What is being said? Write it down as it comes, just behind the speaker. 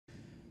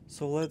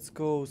So let's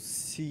go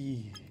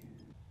see.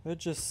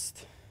 Let's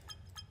just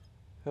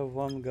have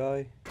one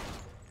guy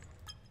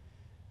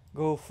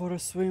go for a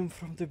swim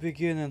from the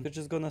beginning. We're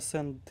just gonna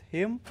send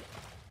him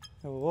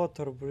a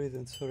water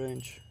breathing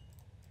syringe.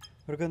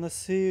 We're gonna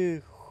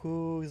see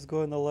who is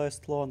gonna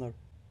last longer.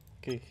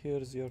 Okay,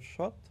 here's your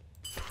shot.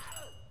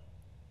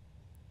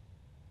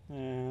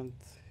 And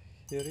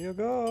here you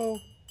go.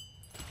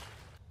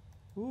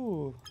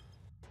 Ooh.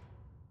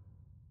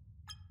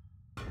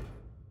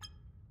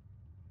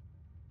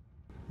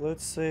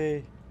 Let's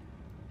say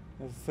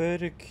a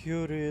very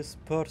curious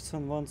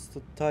person wants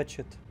to touch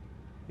it.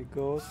 He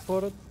goes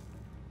for it.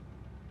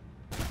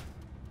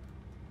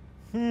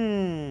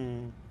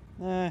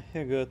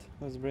 You're good.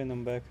 Let's bring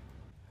him back.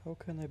 How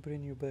can I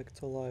bring you back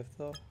to life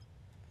though?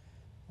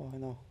 Oh, I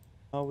know.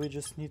 Now we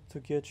just need to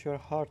get your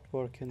heart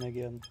working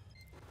again.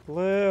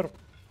 Clear!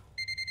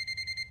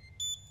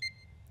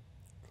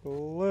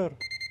 Clear!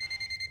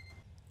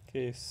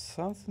 Okay,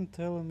 something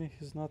telling me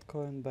he's not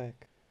going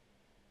back.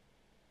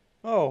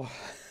 Oh!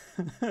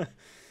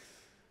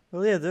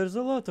 Well, yeah, there's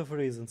a lot of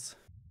reasons.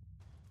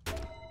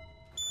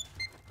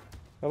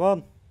 Come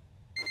on!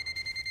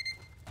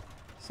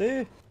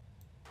 See?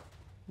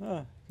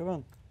 Ah, come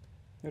on.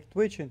 You're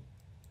twitching.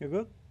 You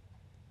good?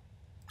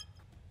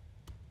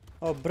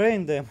 Oh,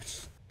 brain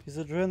damage. His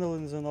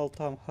adrenaline's an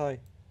all-time high.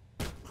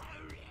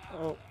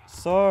 Oh,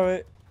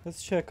 sorry.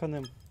 Let's check on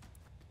him.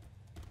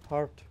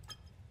 Heart.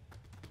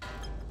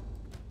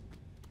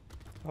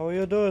 How are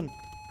you doing?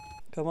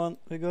 Come on,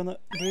 we're gonna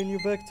bring you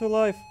back to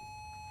life.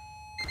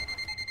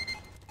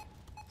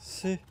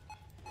 See?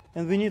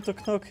 And we need to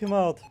knock him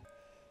out.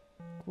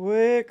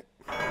 Quick!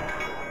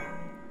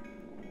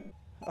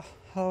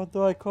 How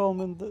do I calm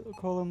him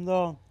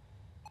down?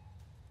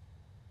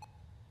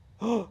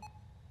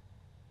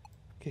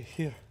 Okay,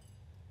 here.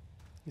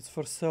 It's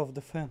for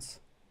self-defense.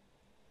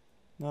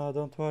 No,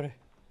 don't worry.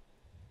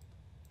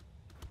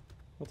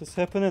 What is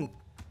happening?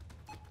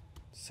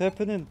 What's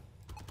happening?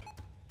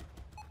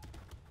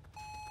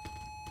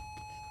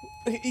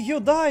 You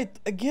died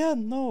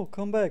again! No,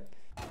 come back.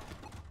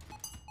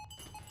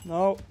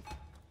 No.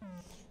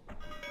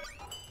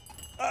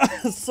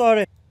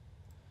 Sorry.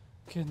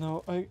 Okay,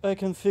 no, I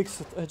can fix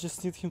it. I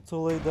just need him to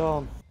lay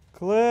down.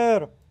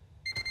 Claire!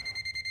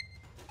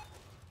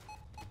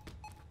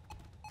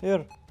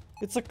 Here.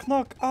 It's a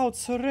knock-out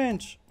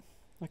syringe.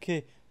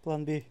 Okay,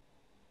 plan B.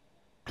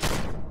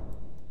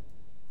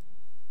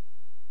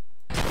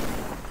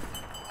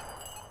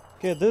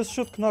 Okay, this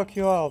should knock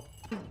you out.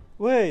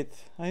 Wait,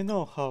 I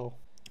know how.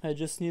 I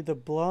just need a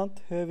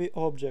blunt, heavy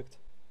object.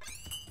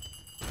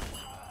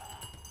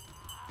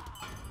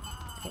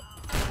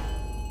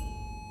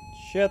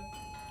 Shit,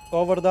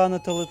 overdone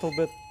it a little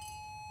bit.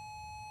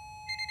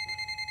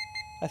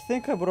 I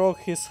think I broke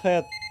his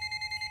head.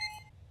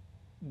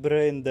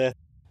 Brain dead.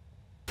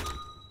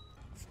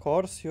 Of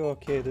course you're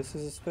okay, this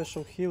is a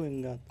special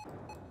healing gun.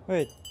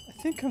 Wait, I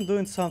think I'm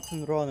doing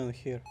something wrong in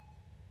here.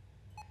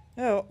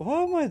 Yeah,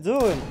 what am I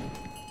doing?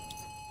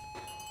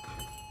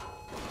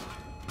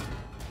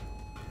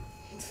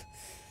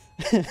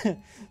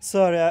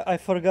 Sorry, I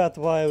forgot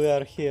why we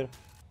are here.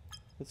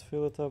 Let's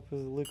fill it up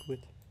with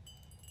liquid.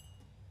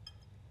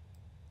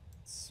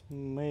 Let's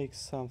make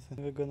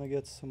something. We're gonna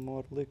get some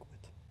more liquid.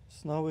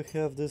 So now we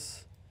have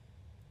this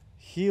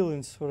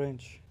healing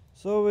syringe.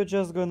 So we're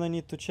just gonna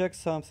need to check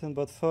something,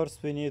 but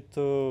first we need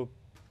to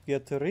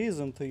get a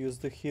reason to use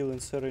the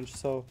healing syringe,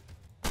 so...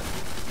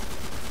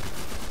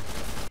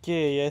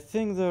 Okay, I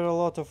think there are a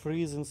lot of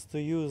reasons to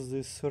use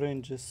these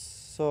syringes,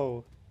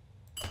 so...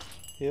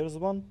 Here's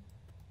one.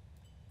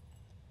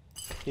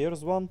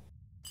 Here's one.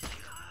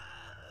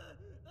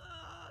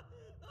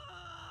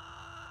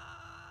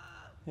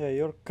 Yeah,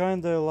 you're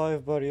kinda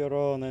alive by your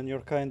own and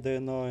you're kinda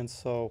annoying,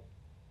 so...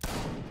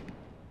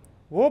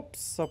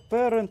 Whoops!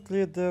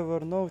 Apparently there were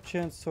no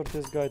chance for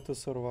this guy to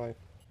survive.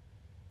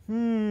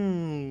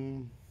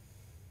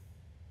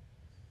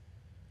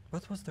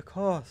 What was the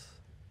cause?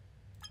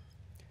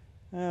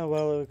 Yeah,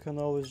 well, we can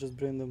always just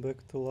bring them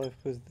back to life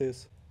with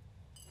this.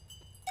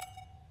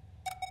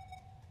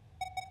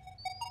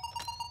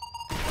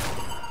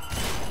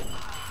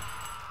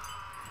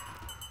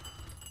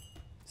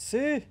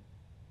 See?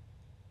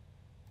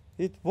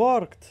 It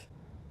worked!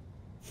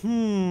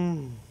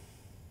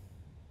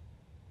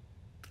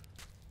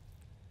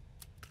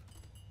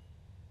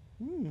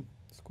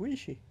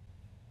 Squishy.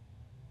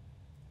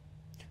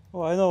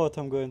 Oh, I know what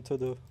I'm going to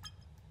do.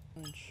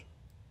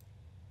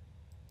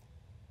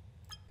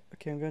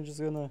 Okay, I'm just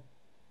gonna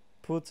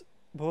put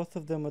both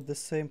of them at the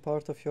same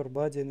part of your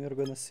body and we're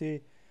gonna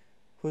see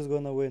who's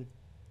gonna win.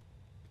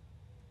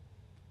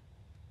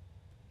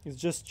 It's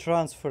just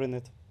transferring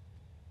it.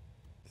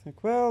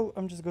 Think, well,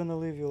 I'm just gonna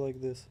leave you like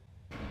this.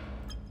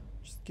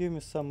 Just give me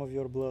some of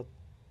your blood.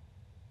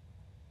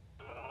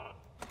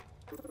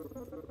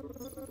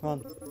 Come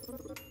on.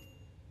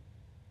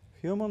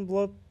 Human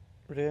blood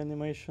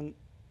reanimation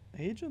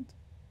agent?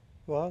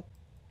 What?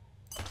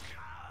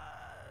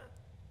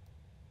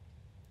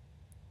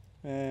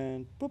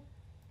 And poop.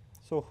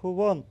 So who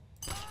won?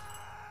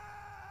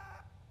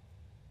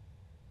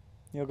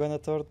 You're gonna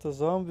turn to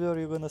zombie or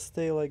you're gonna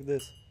stay like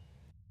this?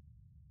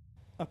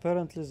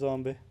 Apparently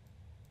zombie.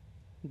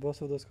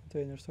 Both of those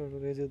containers are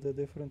already the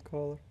different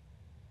color.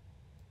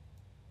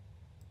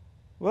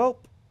 Well,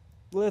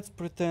 let's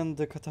pretend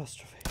the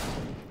catastrophe.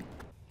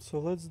 So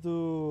let's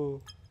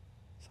do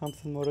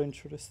something more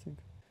interesting.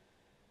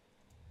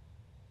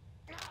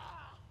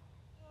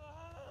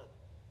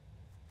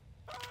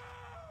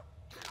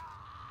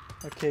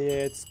 Okay,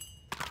 yeah, it's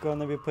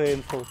gonna be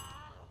painful.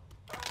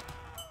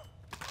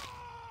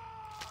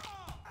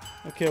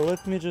 Okay,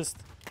 let me just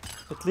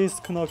at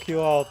least knock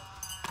you out.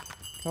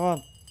 Come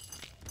on.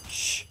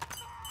 Shh.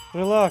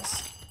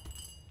 Relax.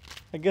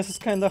 I guess it's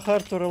kinda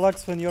hard to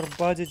relax when your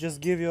body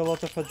just gives you a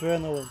lot of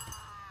adrenaline.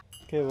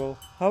 Okay, well,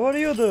 how are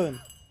you doing?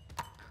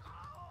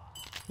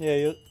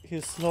 Yeah,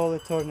 he's slowly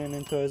turning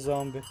into a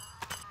zombie.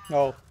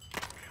 Oh.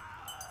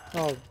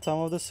 Oh, some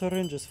of the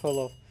syringes fell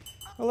off.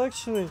 Well,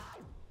 actually,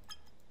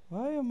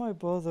 why am I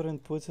bothering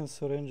putting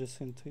syringes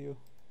into you?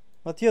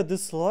 But yeah,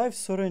 this live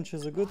syringe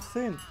is a good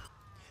thing.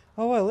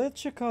 Oh well, let's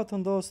check out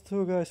on those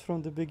two guys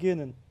from the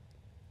beginning.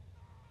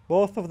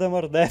 Both of them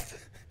are dead.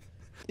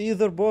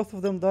 Either both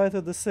of them died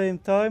at the same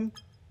time,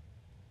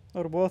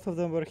 or both of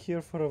them were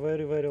here for a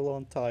very, very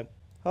long time.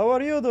 How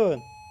are you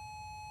doing?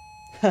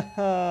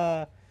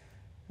 Haha,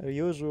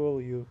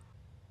 usual you.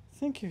 I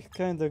think you're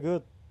kinda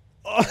good.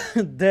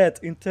 Dead,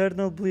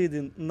 internal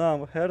bleeding,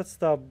 numb, heart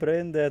stop,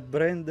 brain dead,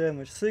 brain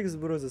damage, 6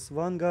 bruises,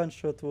 1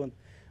 gunshot wound,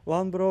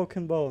 1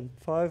 broken bone,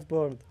 5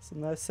 burned,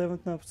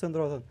 79%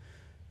 rotten.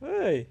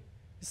 Hey,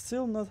 he's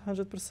still not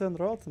 100%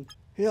 rotten.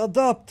 He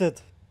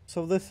adapted!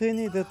 So the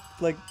thingy that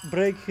like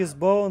break his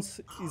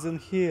bones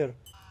isn't here.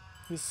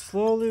 He's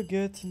slowly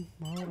getting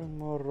more and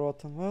more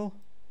rotten. Well,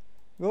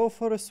 go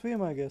for a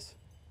swim, I guess.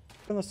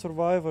 You're gonna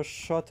survive a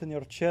shot in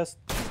your chest.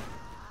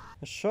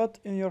 A shot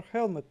in your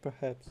helmet,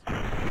 perhaps.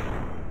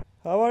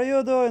 How are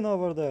you doing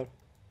over there?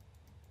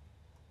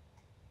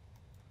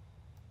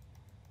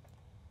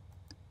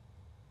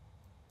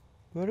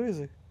 Where is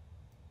he?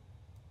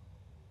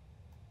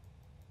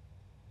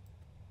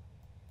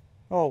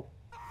 Oh.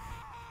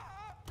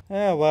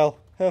 Yeah, well,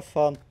 have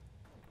fun.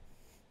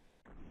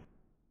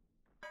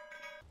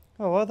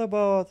 Oh, what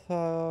about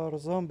our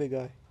zombie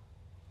guy?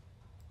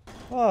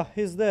 Ah,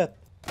 he's dead.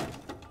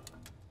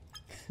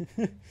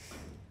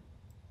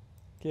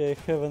 Okay, I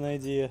have an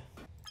idea.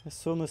 As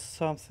soon as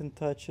something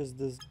touches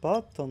this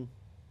button...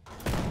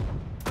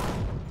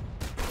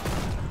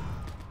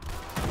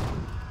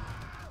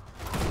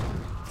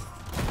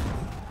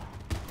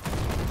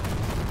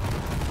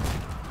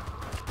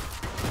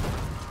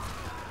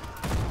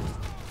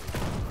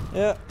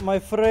 Yeah, my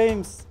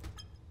frames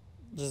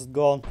just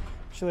gone.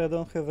 Actually, I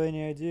don't have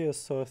any ideas,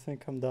 so I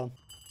think I'm done.